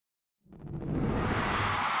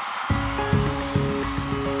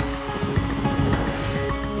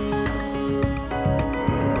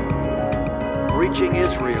reaching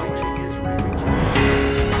Israel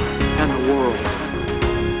and the world.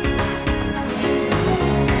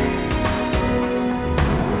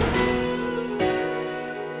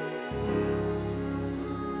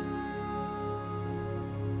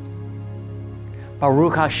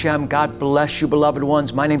 Baruch Hashem, God bless you, beloved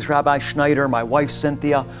ones. My name's Rabbi Schneider, my wife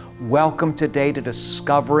Cynthia. Welcome today to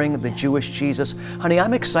Discovering the Jewish Jesus. Honey,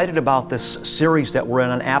 I'm excited about this series that we're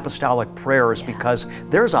in on apostolic prayers because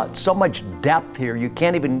there's so much depth here, you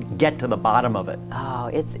can't even get to the bottom of it.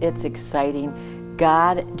 Oh, it's exciting.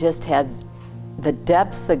 God just has the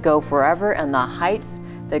depths that go forever and the heights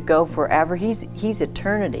that go forever. He's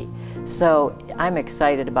eternity. So I'm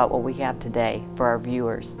excited about what we have today for our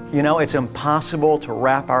viewers. You know, it's impossible to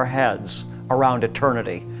wrap our heads around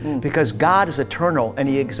eternity because God is eternal and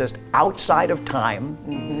He exists outside of time.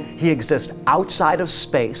 He exists outside of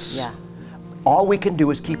space. Yeah. All we can do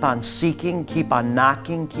is keep on seeking, keep on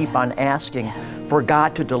knocking, keep on asking for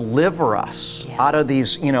God to deliver us out of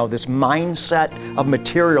these, this mindset of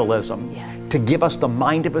materialism, to give us the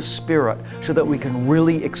mind of His Spirit so that we can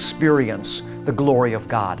really experience the glory of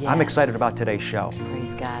God. I'm excited about today's show.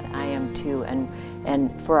 Praise God. I am too.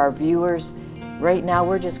 And for our viewers, right now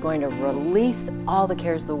we're just going to release all the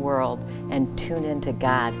cares of the world and tune into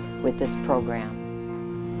God with this program.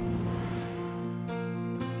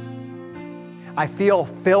 I feel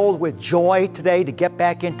filled with joy today to get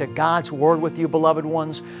back into God's Word with you, beloved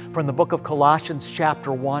ones, from the book of Colossians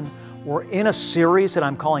chapter 1. We're in a series that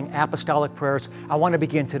I'm calling Apostolic Prayers. I want to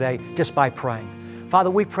begin today just by praying. Father,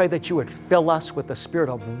 we pray that You would fill us with the spirit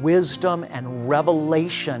of wisdom and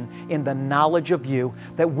revelation in the knowledge of You,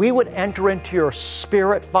 that we would enter into Your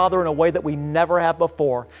Spirit, Father, in a way that we never have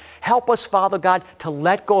before. Help us, Father God, to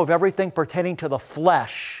let go of everything pertaining to the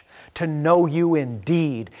flesh, to know You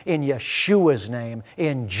indeed, in Yeshua's name,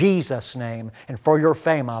 in Jesus' name, and for Your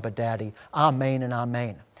fame, Abba Daddy. Amen and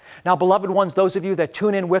amen. Now, beloved ones, those of you that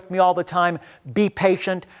tune in with me all the time, be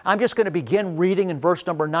patient. I'm just going to begin reading in verse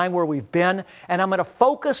number 9 where we've been, and I'm going to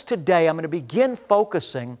focus today, I'm going to begin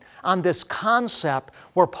focusing on this concept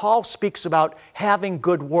where Paul speaks about having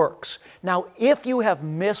good works. Now, if you have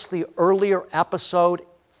missed the earlier episodes,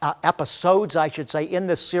 in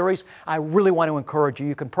this series, I really want to encourage you.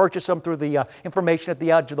 You can purchase them through the information at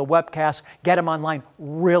the edge of the webcast. Get them online.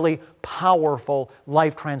 Really powerful,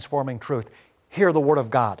 life-transforming truth. Hear the Word of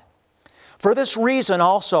God. For this reason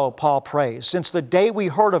also, Paul prays, since the day we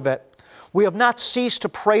heard of it, we have not ceased to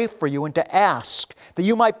pray for you and to ask that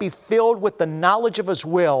you might be filled with the knowledge of His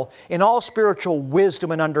will in all spiritual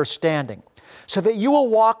wisdom and understanding, so that you will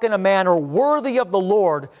walk in a manner worthy of the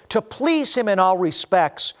Lord to please Him in all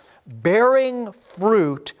respects, bearing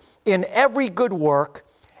fruit in every good work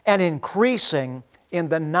and increasing in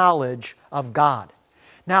the knowledge of God.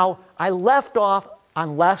 Now, I left off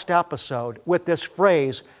on last episode with this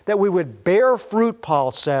phrase that we would bear fruit, Paul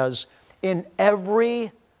says, in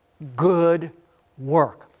every good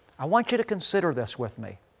work. I want you to consider this with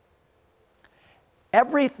me.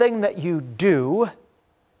 Everything that you do,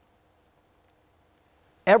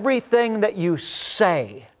 everything that you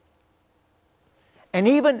say, and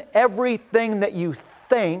even everything that you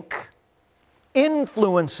think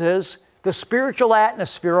influences the spiritual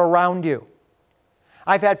atmosphere around you.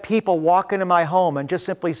 I've had people walk into my home and just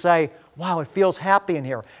simply say, wow, it feels happy in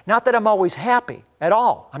here. Not that I'm always happy at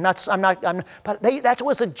all. But that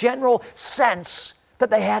was a general sense that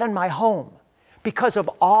they had in my home because of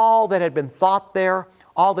all that had been thought there,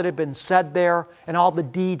 all that had been said there, and all the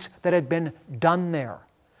deeds that had been done there.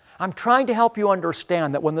 I'm trying to help you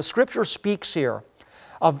understand that when the Scripture speaks here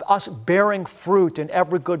of us bearing fruit in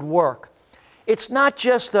every good work, it's not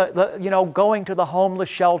just going to the homeless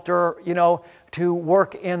shelter, to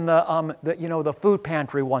work in the food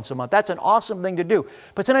pantry once a month. That's an awesome thing to do.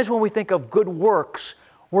 But sometimes when we think of good works,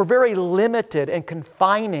 we're very limited and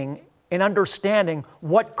confining in understanding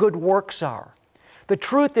what good works are. The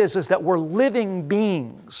truth is that we're living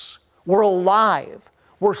beings. We're alive.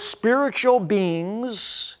 We're spiritual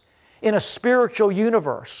beings in a spiritual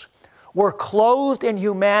universe. We're clothed in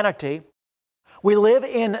humanity. We live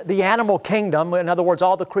in the animal kingdom, in other words,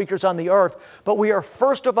 all the creatures on the earth, but we are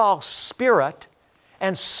first of all spirit,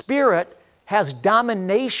 and spirit has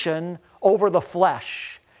domination over the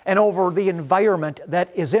flesh and over the environment that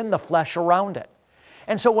is in the flesh around it.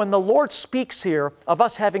 And so when the Lord speaks here of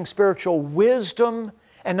us having spiritual wisdom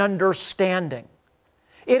and understanding,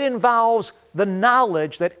 it involves the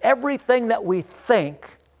knowledge that everything that we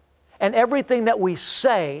think and everything that we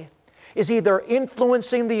say is either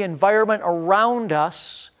influencing the environment around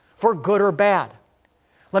us for good or bad.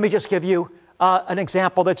 Let me just give you an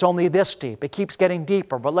example that's only this deep. It keeps getting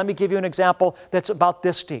deeper, but let me give you an example that's about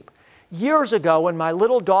this deep. Years ago, when my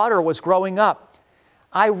little daughter was growing up,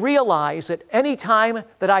 I realized that any time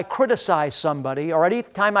that I criticized somebody or any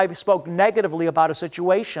time I spoke negatively about a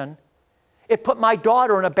situation, it put my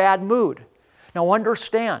daughter in a bad mood. Now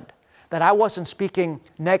understand that I wasn't speaking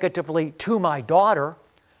negatively to my daughter.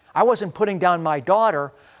 I wasn't putting down my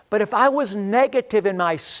daughter. But if I was negative in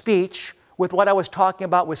my speech with what I was talking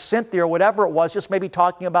about with Cynthia or whatever it was, just maybe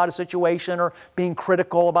talking about a situation or being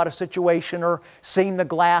critical about a situation or seeing the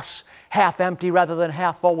glass half empty rather than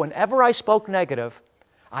half full, whenever I spoke negative,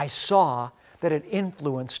 I saw that it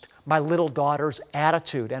influenced my little daughter's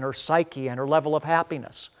attitude and her psyche and her level of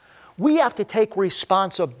happiness. We have to take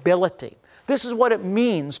responsibility. This is what it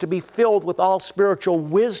means to be filled with all spiritual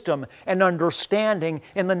wisdom and understanding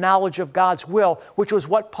in the knowledge of God's will, which was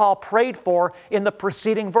what Paul prayed for in the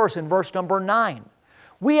preceding verse, in verse number 9.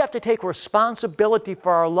 We have to take responsibility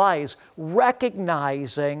for our lives,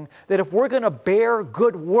 recognizing that if we're going to bear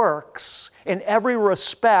good works in every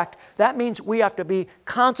respect, that means we have to be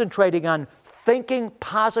concentrating on thinking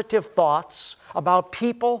positive thoughts about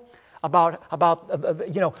people, about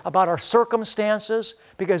our circumstances,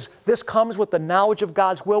 because this comes with the knowledge of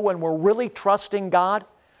God's will when we're really trusting God,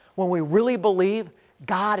 when we really believe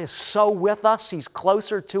God is so with us, He's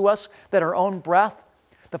closer to us than our own breath.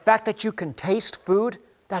 The fact that you can taste food,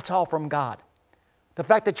 that's all from God. The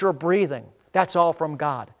fact that you're breathing, that's all from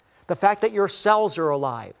God. The fact that your cells are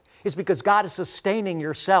alive is because God is sustaining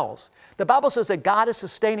your cells. The Bible says that God is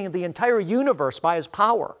sustaining the entire universe by His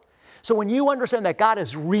power. So when you understand that God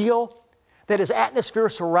is real, that His atmosphere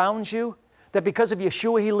surrounds you, that because of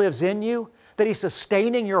Yeshua He lives in you, that He's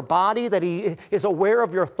sustaining your body, that He is aware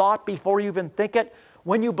of your thought before you even think it,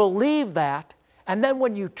 when you believe that, and then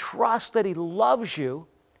when you trust that He loves you,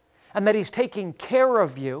 and that He's taking care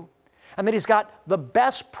of you, and that He's got the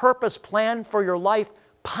best purpose plan for your life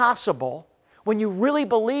possible, when you really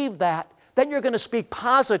believe that, then you're going to speak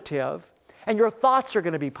positive, and your thoughts are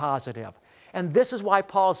going to be positive. And this is why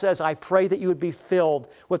Paul says, I pray that you would be filled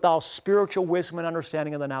with all spiritual wisdom and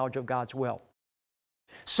understanding and the knowledge of God's will.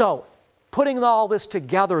 So, putting all this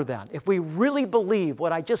together then, if we really believe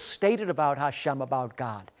what I just stated about Hashem, about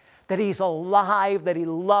God, that He's alive, that He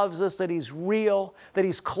loves us, that He's real, that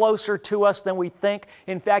He's closer to us than we think.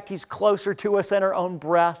 In fact, He's closer to us than our own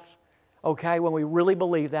breath. Okay, when we really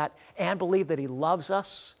believe that and believe that He loves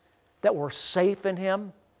us, that we're safe in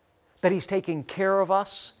Him, that He's taking care of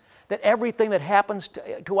us, that everything that happens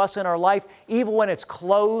to us in our life, even when it's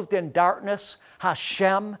clothed in darkness,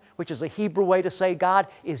 Hashem, which is a Hebrew way to say God,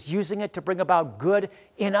 is using it to bring about good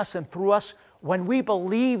in us and through us. When we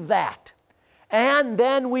believe that, and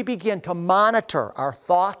then we begin to monitor our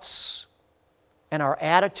thoughts and our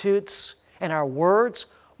attitudes and our words,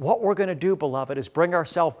 what we're going to do, beloved, is bring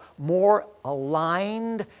ourselves more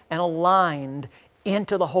aligned and aligned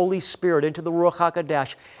into the Holy Spirit, into the Ruach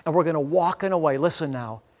HaKodesh, and we're going to walk in a way, listen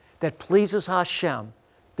now, that pleases Hashem,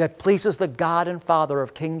 that pleases the God and Father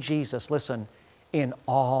of King Jesus, listen, in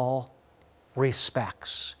all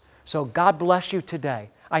respects. So God bless you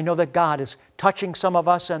today. I know that God is touching some of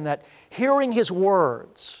us and that hearing His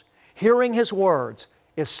words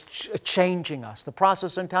is changing us. The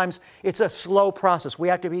process sometimes, it's a slow process. We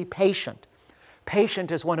have to be patient.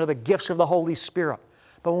 Patient is one of the gifts of the Holy Spirit.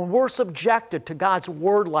 But when we're subjected to God's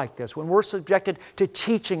Word like this, when we're subjected to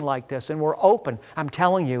teaching like this, and we're open, I'm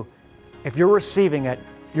telling you, if you're receiving it,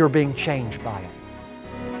 you're being changed by it.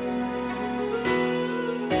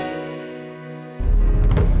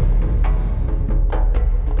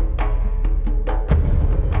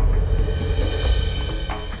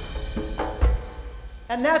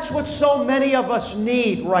 And that's what so many of us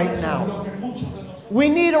need right now. We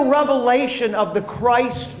need a revelation of the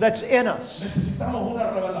Christ that's in us.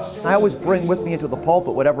 I always bring with me into the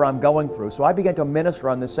pulpit whatever I'm going through. So I began to minister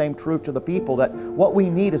on the same truth to the people, that what we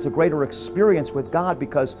need is a greater experience with God,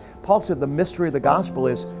 because Paul said the mystery of the gospel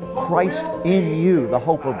is Christ in you, the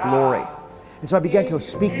hope of glory. And so I began to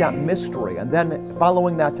speak that mystery. And then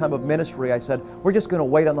following that time of ministry, I said, we're just going to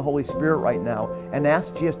wait on the Holy Spirit right now and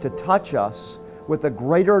ask Jesus to touch us with a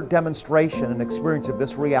greater demonstration and experience of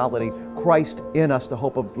this reality, Christ in us, the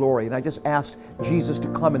hope of glory. And I just asked Jesus to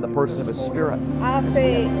come in the person of His Spirit.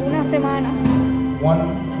 Hace una semana.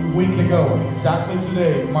 1 week ago, exactly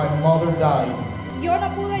today, my mother died. Yo no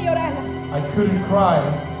pude llorarla. I couldn't cry,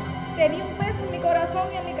 Tenía un peso en mi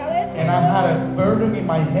corazón y en mi cabeza. and I had a burden in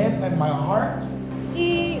my head and my heart.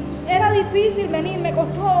 Y era difícil venir, me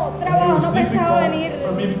costó And it trabajo, was no pensaba difficult venir.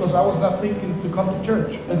 for me because I was not thinking to come to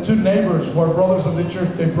church. And two neighbors who are brothers of the church,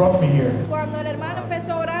 they brought me here. Cuando el hermano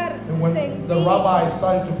empezó a orar, And when the rabbi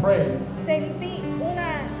started to pray, sentí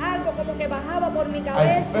algo como que bajaba por mi I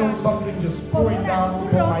cabeza. felt something just Como pouring down un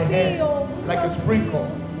upon my head, rocío, like a sprinkle.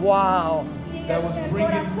 Wow. Y en That was el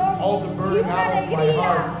bringing corazón, all the y burden una out of my alegría.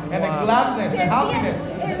 heart, and a Wow. gladness and Sentía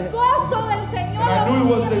happiness. el gozo del Señor. And I knew it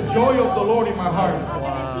was the joy of the Lord in my heart.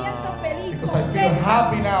 Ahora me siento feliz, Because I feel contenta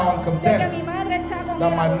happy now and de que mi content madre está con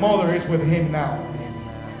that my él. mother is with him now.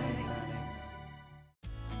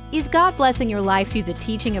 Is God blessing your life through the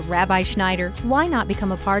teaching of Rabbi Schneider? Why not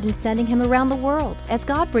become a part in sending him around the world as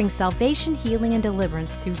God brings salvation, healing, and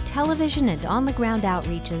deliverance through television and on-the-ground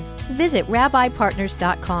outreaches? Visit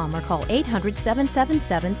rabbipartners.com or call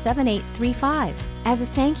 800-777-7835. As a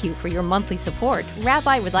thank you for your monthly support,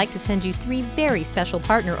 Rabbi would like to send you 3 very special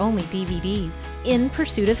partner-only DVDs. In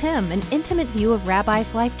Pursuit of Him, an intimate view of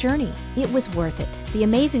Rabbi's life journey. It was worth it. The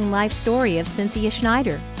amazing life story of Cynthia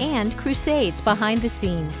Schneider. And Crusades Behind the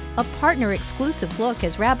Scenes, a partner-exclusive look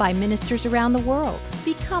as Rabbi ministers around the world.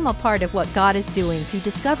 Become a part of what God is doing through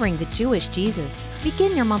discovering the Jewish Jesus.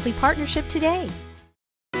 Begin your monthly partnership today.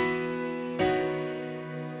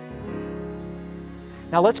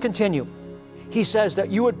 Now let's continue. He says that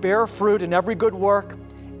you would bear fruit in every good work,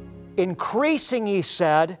 increasing, he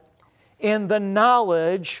said, in the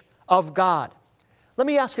knowledge of God. Let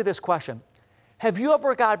me ask you this question. Have you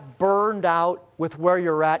ever got burned out with where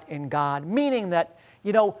you're at in God? Meaning that,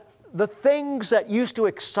 the things that used to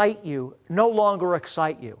excite you no longer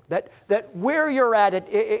excite you. That where you're at,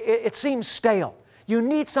 it seems stale. You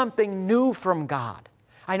need something new from God.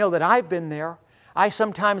 I know that I've been there. I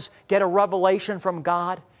sometimes get a revelation from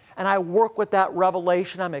God, and I work with that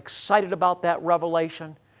revelation. I'm excited about that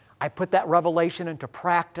revelation. I put that revelation into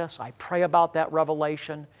practice. I pray about that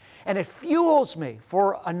revelation. And it fuels me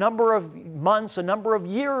for a number of months, a number of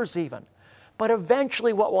years even. But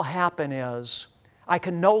eventually what will happen is I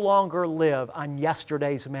can no longer live on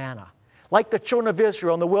yesterday's manna. Like the children of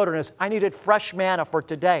Israel in the wilderness, I needed fresh manna for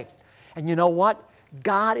today. And you know what?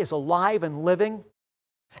 God is alive and living,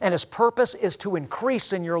 and His purpose is to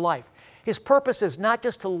increase in your life. His purpose is not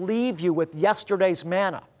just to leave you with yesterday's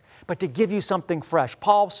manna, but to give you something fresh.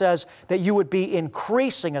 Paul says that you would be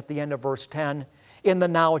increasing at the end of verse 10 in the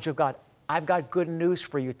knowledge of God. I've got good news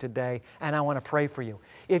for you today, and I want to pray for you.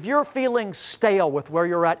 If you're feeling stale with where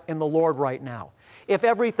you're at in the Lord right now, if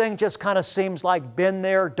everything just kind of seems like been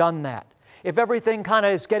there, done that, if everything kind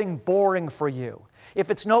of is getting boring for you,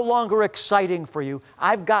 if it's no longer exciting for you,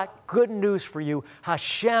 I've got good news for you.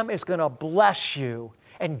 Hashem is going to bless you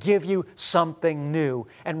and give you something new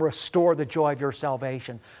and restore the joy of your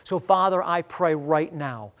salvation. So, Father, I pray right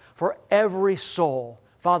now for every soul,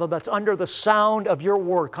 Father, that's under the sound of your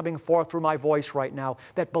word coming forth through my voice right now,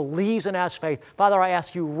 that believes and has faith. Father, I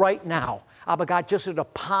ask you right now, Abba God, just to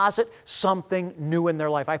deposit something new in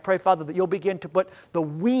their life. I pray, Father, that you'll begin to put the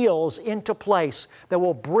wheels into place that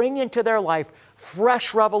will bring into their life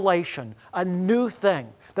fresh revelation, a new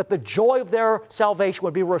thing, that the joy of their salvation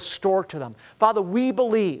would be restored to them. Father, we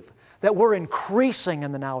believe that we're increasing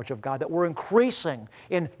in the knowledge of God, that we're increasing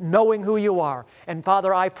in knowing who you are. And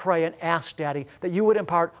Father, I pray and ask, Daddy, that you would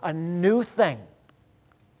impart a new thing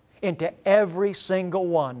into every single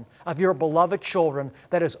one of your beloved children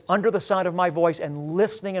that is under the sound of my voice and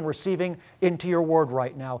listening and receiving into your word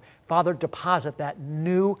right now. Father, deposit that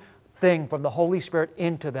new thing from the Holy Spirit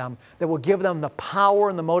into them that will give them the power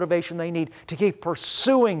and the motivation they need to keep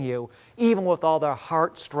pursuing you, even with all their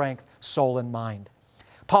heart, strength, soul, and mind.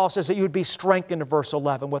 Paul says that you'd be strengthened in verse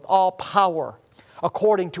 11 with all power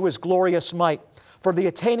according to His glorious might for the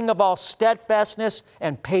attaining of all steadfastness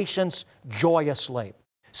and patience joyously.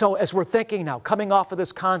 So as we're thinking now, coming off of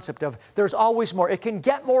this concept of there's always more, it can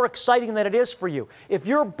get more exciting than it is for you. If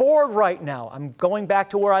you're bored right now, I'm going back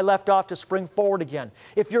to where I left off to spring forward again.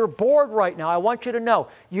 If you're bored right now, I want you to know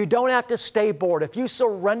you don't have to stay bored. If you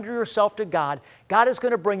surrender yourself to God, God is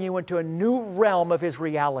going to bring you into a new realm of His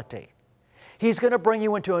reality. He's going to bring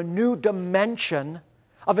you into a new dimension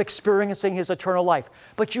of experiencing His eternal life.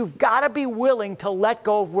 But you've got to be willing to let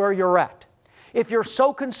go of where you're at. If you're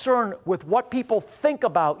so concerned with what people think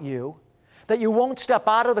about you that you won't step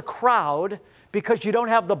out of the crowd because you don't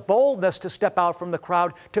have the boldness to step out from the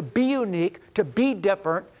crowd, to be unique, to be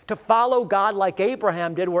different, to follow God like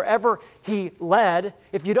Abraham did wherever he led,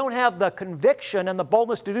 if you don't have the conviction and the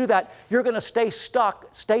boldness to do that, you're going to stay stuck,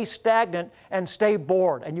 stay stagnant, and stay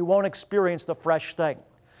bored, and you won't experience the fresh thing.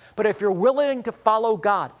 But if you're willing to follow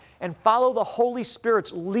God and follow the Holy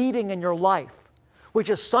Spirit's leading in your life, which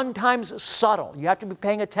is sometimes subtle. You have to be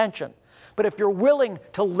paying attention. But if you're willing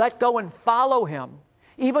to let go and follow Him,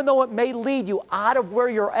 even though it may lead you out of where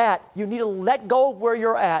you're at, you need to let go of where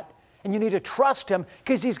you're at and you need to trust Him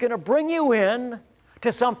because He's going to bring you in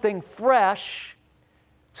to something fresh,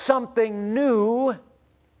 something new,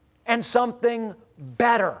 and something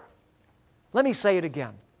better. Let me say it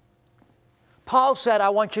again. Paul said, I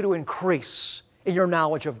want you to increase in your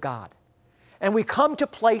knowledge of God. And we come to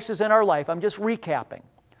places in our life, I'm just recapping.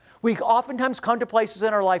 We oftentimes come to places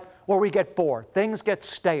in our life where we get bored. Things get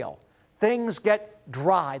stale. Things get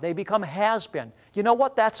dry. They become has-been. You know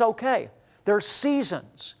what? That's okay. There's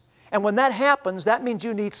seasons. And when that happens, that means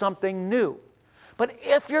you need something new. But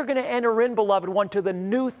if you're going to enter in, beloved one, to the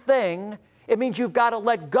new thing, it means you've got to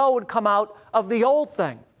let go and come out of the old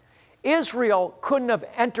thing. Israel couldn't have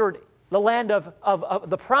entered the land of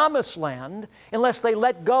the promised land unless they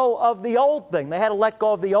let go of the old thing. They had to let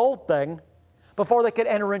go of the old thing before they could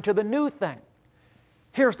enter into the new thing.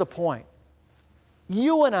 Here's the point.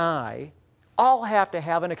 You and I all have to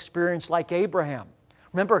have an experience like Abraham.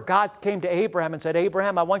 Remember, God came to Abraham and said,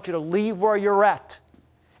 Abraham, I want you to leave where you're at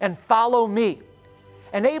and follow me.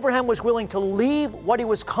 And Abraham was willing to leave what he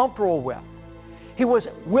was comfortable with. He was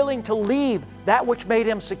willing to leave that which made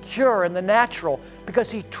him secure in the natural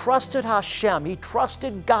because he trusted Hashem. He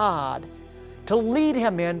trusted God to lead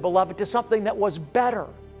him in, beloved, to something that was better.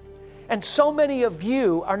 And so many of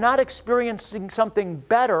you are not experiencing something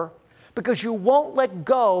better because you won't let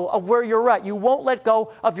go of where you're at. You won't let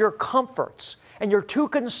go of your comforts. And you're too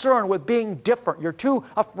concerned with being different. You're too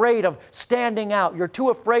afraid of standing out. You're too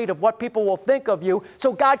afraid of what people will think of you.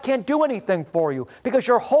 So God can't do anything for you because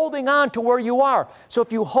you're holding on to where you are. So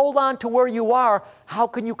if you hold on to where you are, how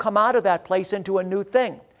can you come out of that place into a new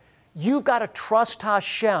thing? You've got to trust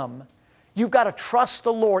Hashem. You've got to trust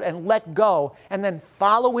the Lord and let go and then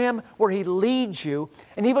follow Him where He leads you.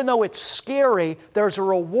 And even though it's scary, there's a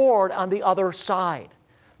reward on the other side.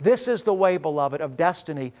 This is the way, beloved, of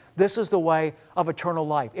destiny. This is the way of eternal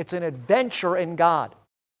life. It's an adventure in God.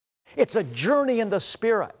 It's a journey in the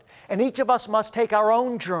Spirit. And each of us must take our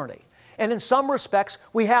own journey. And in some respects,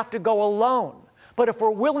 we have to go alone. But if we're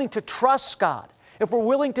willing to trust God, if we're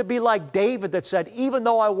willing to be like David that said, even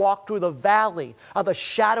though I walk through the valley of the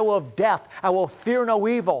shadow of death, I will fear no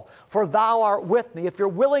evil, for Thou art with me. If you're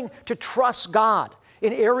willing to trust God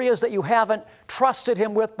in areas that you haven't trusted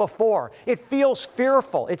Him with before. It feels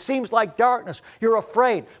fearful. It seems like darkness. You're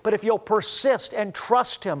afraid. But if you'll persist and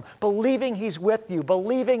trust Him, believing He's with you,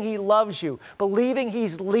 believing He loves you, believing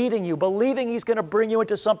He's leading you, believing He's going to bring you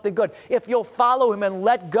into something good, if you'll follow Him and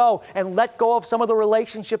let go of some of the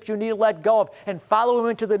relationships you need to let go of and follow Him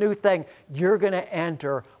into the new thing, you're going to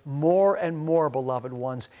enter more and more, beloved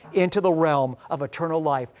ones, into the realm of eternal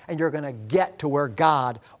life, and you're going to get to where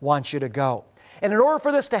God wants you to go. And in order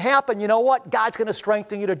for this to happen, you know what? God's going to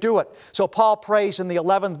strengthen you to do it. So Paul prays in the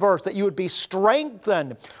 11th verse that you would be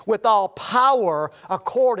strengthened with all power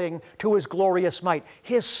according to His glorious might.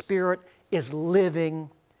 His Spirit is living,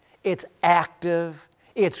 it's active,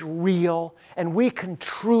 it's real, and we can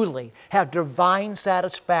truly have divine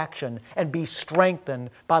satisfaction and be strengthened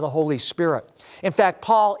by the Holy Spirit. In fact,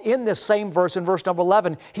 Paul, in this same verse, in verse number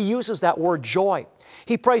 11, he uses that word joy.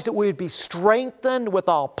 He prays that we would be strengthened with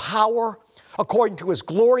all power according to His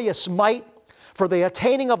glorious might, for the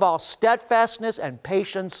attaining of all steadfastness and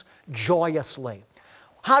patience joyously.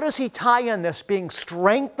 How does he tie in this being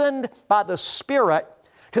strengthened by the Spirit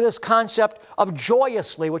to this concept of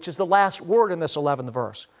joyously, which is the last word in this 11th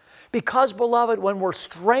verse? Because, beloved, when we're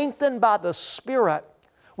strengthened by the Spirit,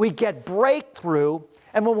 we get breakthrough,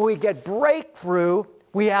 and when we get breakthrough,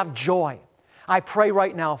 we have joy. I pray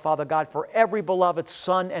right now, Father God, for every beloved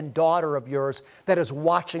son and daughter of yours that is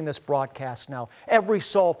watching this broadcast now. Every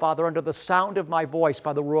soul, Father, under the sound of my voice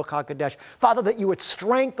by the Ruach HaKodesh. Father, that you would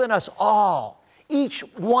strengthen us all, each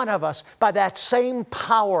one of us, by that same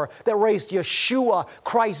power that raised Yeshua,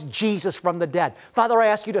 Christ Jesus, from the dead. Father, I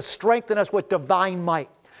ask you to strengthen us with divine might.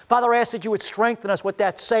 Father, I ask that you would strengthen us with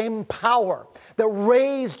that same power that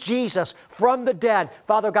raised Jesus from the dead.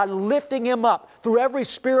 Father God, lifting Him up through every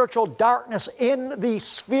spiritual darkness in the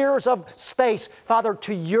spheres of space, Father,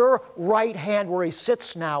 to your right hand where He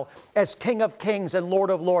sits now as King of Kings and Lord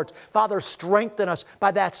of Lords. Father, strengthen us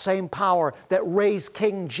by that same power that raised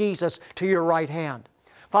King Jesus to your right hand.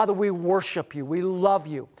 Father, we worship you. We love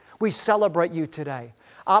you. We celebrate you today.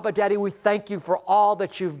 Abba, Daddy, we thank you for all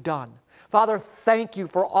that you've done. Father, thank you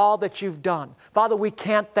for all that you've done. Father, we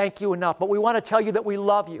can't thank you enough, but we want to tell you that we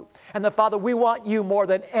love you. And that, Father, we want you more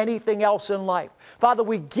than anything else in life. Father,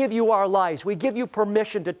 we give you our lives. We give you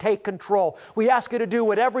permission to take control. We ask you to do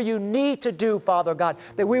whatever you need to do, Father God,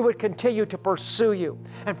 that we would continue to pursue you.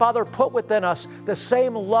 And Father, put within us the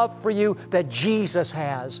same love for you that Jesus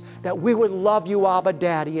has, that we would love you, Abba,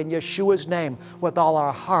 Daddy, in Yeshua's name with all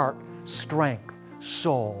our heart, strength,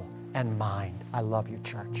 soul, and mind. I love you,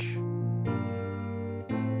 church.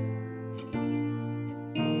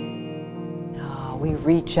 we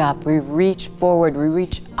reach up, we reach forward, we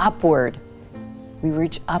reach upward. We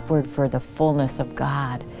reach upward for the fullness of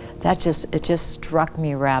God. It just struck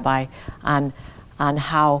me, Rabbi, on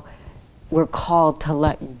how we're called to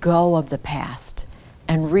let go of the past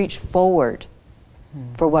and reach forward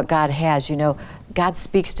for what God has. You know, God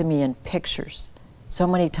speaks to me in pictures. So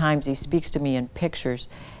many times He speaks to me in pictures,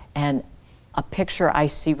 and a picture I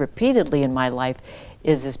see repeatedly in my life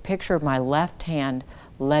is this picture of my left hand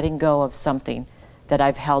letting go of something that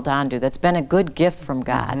I've held on to that's been a good gift from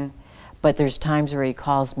God. But there's times where He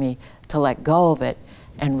calls me to let go of it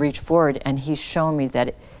and reach forward, and He's shown me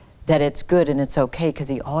that it's good and it's okay, because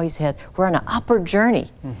He always had, we're on an upward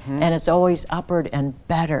journey, and it's always upward and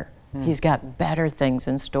better. He's got better things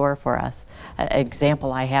in store for us. An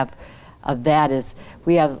example I have of that is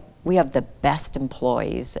we have the best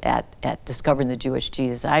employees at Discovering the Jewish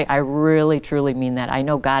Jesus. I really, truly mean that. I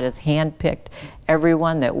know God has handpicked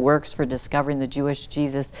everyone that works for Discovering the Jewish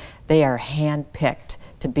Jesus. They are handpicked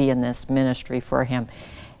to be in this ministry for Him.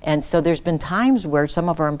 And so there's been times where some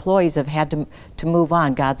of our employees have had to move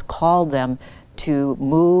on. God's called them to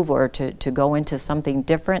move or to go into something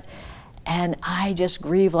different. And I just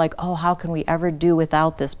grieve like, oh, how can we ever do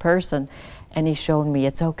without this person? And He's shown me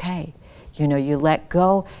it's okay. You know, you let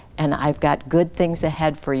go, and I've got good things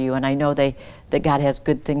ahead for you. And I know that God has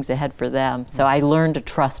good things ahead for them. So I learned to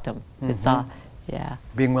trust Him. It's all, yeah.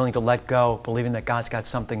 Being willing to let go, believing that God's got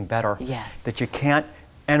something better. Yes. That you can't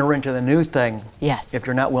enter into the new thing if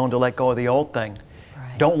you're not willing to let go of the old thing.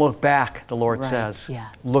 Right. Don't look back, the Lord Right, says. yeah.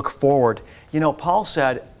 Look forward. You know, Paul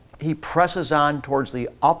said he presses on towards the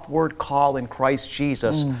upward call in Christ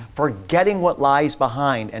Jesus, forgetting what lies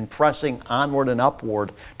behind and pressing onward and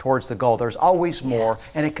upward towards the goal. There's always more,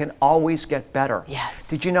 and it can always get better. Yes.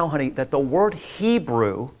 Did you know, honey, that the word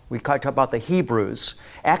Hebrew, we talk about the Hebrews,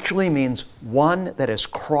 actually means one that is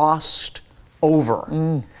crossed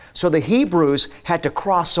over. So the Hebrews had to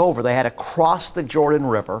cross over. They had to cross the Jordan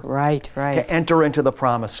River Right. to enter into the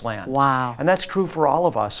Promised Land. Wow. And that's true for all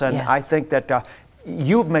of us. And Yes. I think that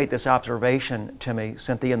you've made this observation to me,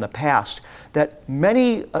 Cynthia, in the past, that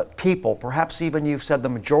many people, perhaps even you've said the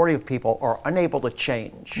majority of people, are unable to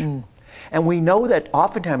change. And we know that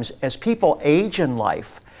oftentimes as people age in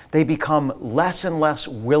life, they become less and less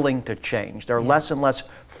willing to change. They're less and less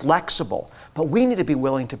flexible. But we need to be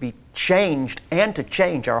willing to be changed and to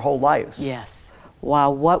change our whole lives. Yes.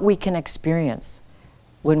 Wow, what we can experience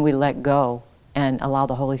when we let go and allow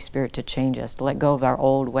the Holy Spirit to change us, to let go of our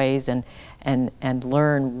old ways and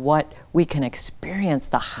learn what we can experience,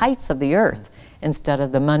 the heights of the earth instead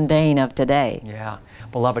of the mundane of today. Yeah.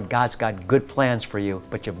 Beloved, God's got good plans for you,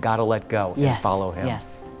 but you've got to let go and follow Him.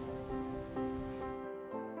 Yes.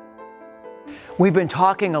 We've been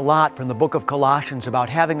talking a lot from the book of Colossians about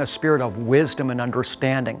having a spirit of wisdom and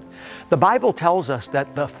understanding. The Bible tells us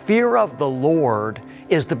that the fear of the Lord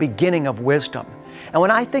is the beginning of wisdom. And when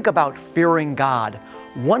I think about fearing God,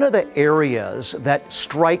 one of the areas that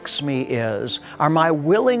strikes me is, am I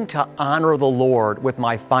willing to honor the Lord with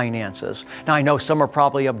my finances? Now, I know some are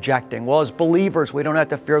probably objecting, well, as believers, we don't have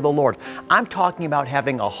to fear the Lord. I'm talking about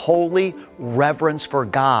having a holy reverence for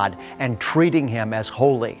God and treating Him as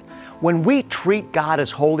holy. When we treat God as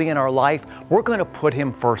holy in our life, we're going to put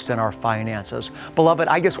Him first in our finances. Beloved,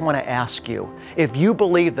 I just want to ask you, if you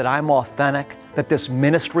believe that I'm authentic, that this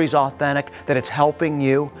ministry is authentic, that it's helping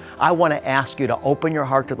you, I want to ask you to open your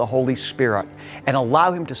heart to the Holy Spirit and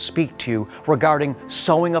allow Him to speak to you regarding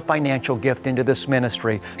sowing a financial gift into this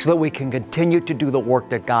ministry so that we can continue to do the work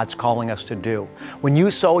that God's calling us to do. When you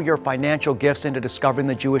sow your financial gifts into Discovering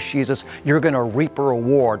the Jewish Jesus, you're going to reap a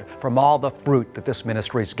reward from all the fruit that this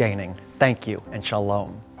ministry is gaining. Thank you and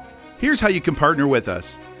shalom. Here's how you can partner with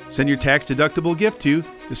us. Send your tax-deductible gift to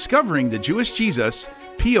Discovering the Jewish Jesus,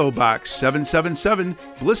 P.O. Box 777,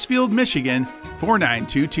 Blissfield, Michigan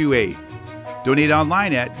 49228. Donate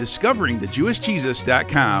online at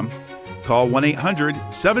discoveringthejewishjesus.com. Call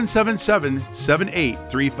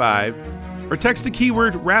 1-800-777-7835 or text the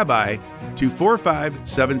keyword Rabbi to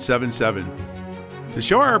 45777. To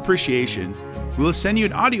show our appreciation, we'll send you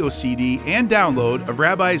an audio CD and download of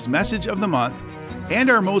Rabbi's Message of the Month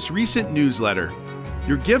and our most recent newsletter.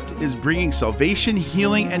 Your gift is bringing salvation,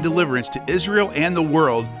 healing, and deliverance to Israel and the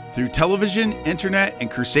world through television, internet, and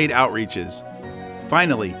crusade outreaches.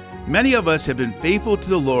 Finally, many of us have been faithful to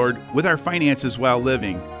the Lord with our finances while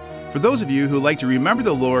living. For those of you who like to remember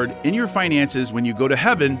the Lord in your finances when you go to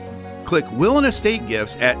heaven, click Will and Estate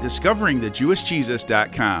Gifts at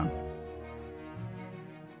discoveringthejewishjesus.com.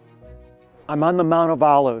 I'm on the Mount of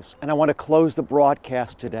Olives, and I want to close the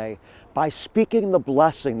broadcast today by speaking the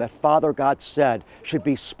blessing that Father God said should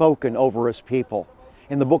be spoken over His people.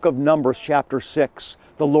 In the book of Numbers, chapter 6,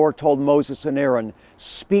 the Lord told Moses and Aaron,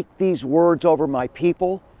 "Speak these words over my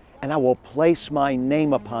people, and I will place my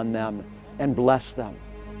name upon them and bless them."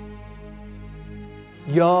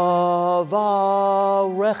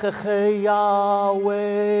 Yavarechecha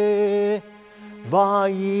Yahweh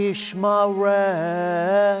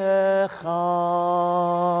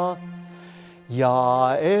vayishmarecha.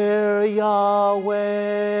 Ya'er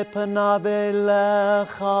Yahweh panav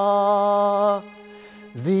elecha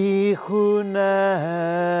vichunecha.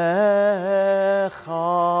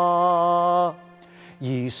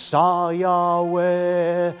 Yisa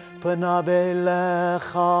Yahweh panav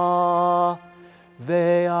elecha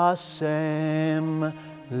ve'asem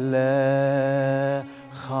lecha.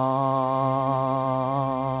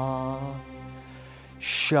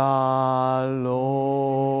 Shalom.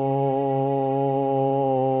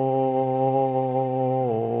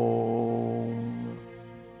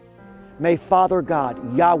 May Father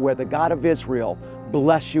God, Yahweh, the God of Israel,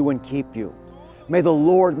 bless you and keep you. May the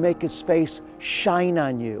Lord make His face shine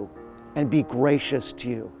on you and be gracious to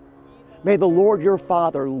you. May the Lord your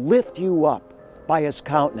Father lift you up by His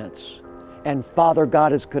countenance. And Father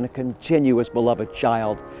God is going to continue, His beloved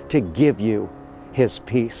child, to give you His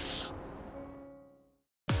peace.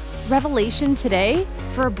 Revelation today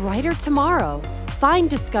for a brighter tomorrow.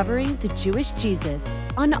 Find Discovering the Jewish Jesus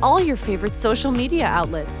on all your favorite social media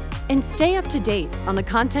outlets and stay up to date on the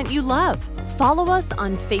content you love. Follow us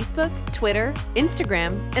on Facebook, Twitter,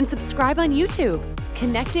 Instagram, and subscribe on YouTube.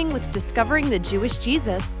 Connecting with Discovering the Jewish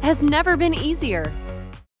Jesus has never been easier.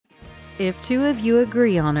 If two of you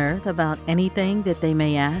agree on earth about anything that they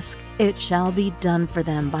may ask, it shall be done for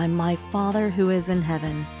them by my Father who is in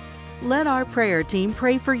heaven. Let our prayer team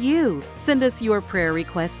pray for you. Send us your prayer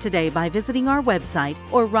request today by visiting our website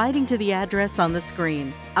or writing to the address on the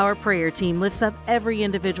screen. Our prayer team lifts up every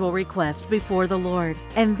individual request before the Lord.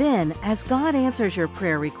 And then, as God answers your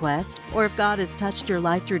prayer request, or if God has touched your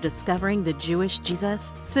life through discovering the Jewish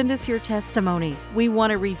Jesus, send us your testimony. We want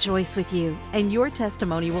to rejoice with you, and your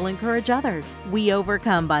testimony will encourage others. We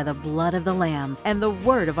overcome by the blood of the Lamb and the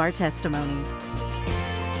word of our testimony.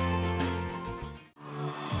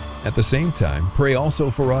 At the same time, pray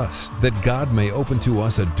also for us, that God may open to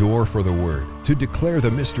us a door for the Word, to declare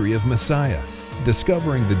the mystery of Messiah,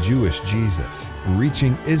 discovering the Jewish Jesus,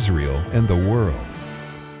 reaching Israel and the world.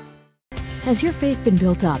 Has your faith been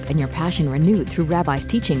built up and your passion renewed through Rabbi's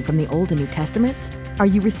teaching from the Old and New Testaments? Are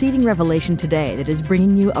you receiving revelation today that is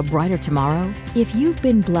bringing you a brighter tomorrow? If you've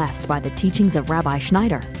been blessed by the teachings of Rabbi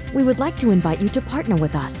Schneider, we would like to invite you to partner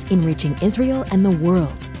with us in reaching Israel and the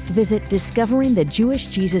world. Visit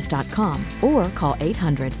discoveringthejewishjesus.com or call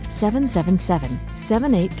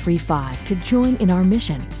 800-777-7835 to join in our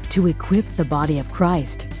mission to equip the body of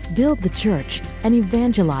Christ, build the church, and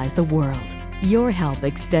evangelize the world. Your help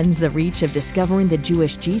extends the reach of Discovering the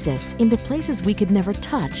Jewish Jesus into places we could never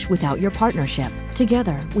touch without your partnership.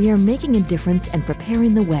 Together, we are making a difference and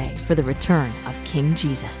preparing the way for the return of King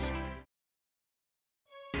Jesus.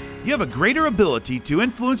 You have a greater ability to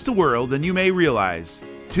influence the world than you may realize.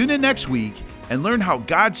 Tune in next week and learn how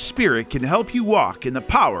God's Spirit can help you walk in the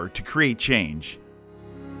power to create change.